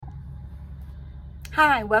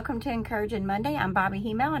Hi, welcome to Encouraging Monday. I'm Bobby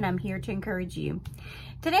Hemel and I'm here to encourage you.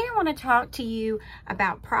 Today I want to talk to you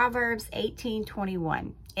about Proverbs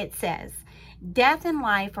 18:21. It says, "Death and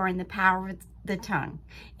life are in the power of the tongue,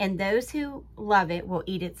 and those who love it will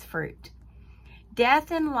eat its fruit." Death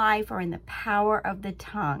and life are in the power of the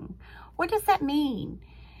tongue. What does that mean?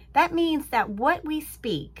 That means that what we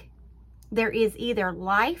speak, there is either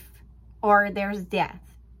life or there's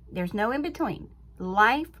death. There's no in between.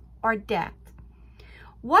 Life or death.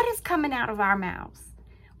 What is coming out of our mouths?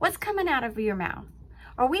 What's coming out of your mouth?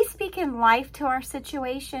 Are we speaking life to our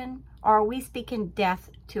situation, or are we speaking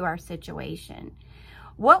death to our situation?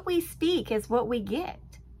 What we speak is what we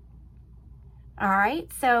get. All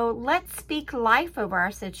right, so let's speak life over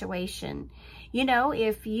our situation. You know,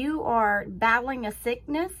 if you are battling a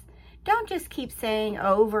sickness, don't just keep saying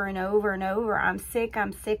over and over and over, "I'm sick,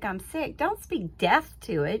 I'm sick, I'm sick." Don't speak death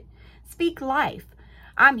to it. Speak life.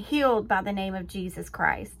 I'm healed by the name of Jesus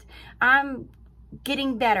Christ. I'm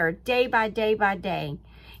getting better day by day by day.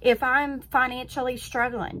 If I'm financially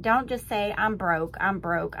struggling, don't just say, "I'm broke, I'm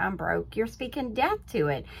broke, I'm broke." You're speaking death to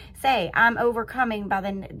it. Say, "I'm overcoming by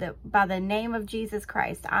the name of Jesus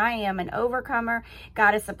Christ. I am an overcomer.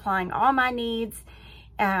 God is supplying all my needs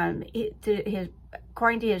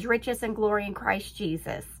according to his riches and glory in Christ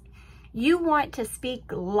Jesus." You want to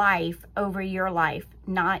speak life over your life,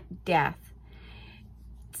 not death.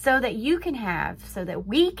 So that we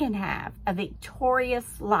can have a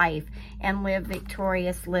victorious life and live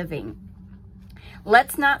victorious living.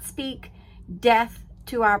 Let's not speak death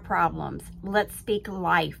to our problems. Let's speak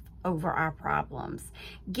life over our problems.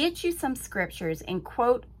 Get you some scriptures and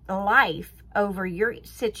quote life over your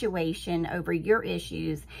situation, over your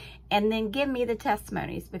issues, and then give me the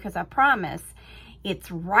testimonies, because I promise it's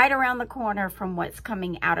right around the corner from what's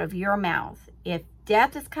coming out of your mouth. If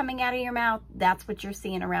death is coming out of your mouth, that's what you're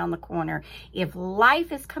seeing around the corner. If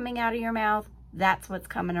life is coming out of your mouth, that's what's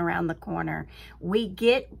coming around the corner. We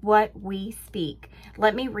get what we speak.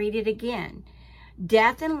 Let me read it again.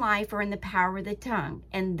 "Death and life are in the power of the tongue,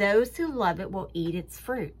 and those who love it will eat its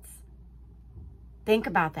fruits." Think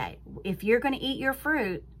about that. If you're going to eat your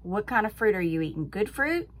fruit, what kind of fruit are you eating? Good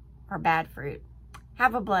fruit or bad fruit?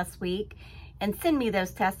 Have a blessed week, and send me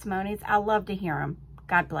those testimonies. I love to hear them.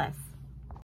 God bless.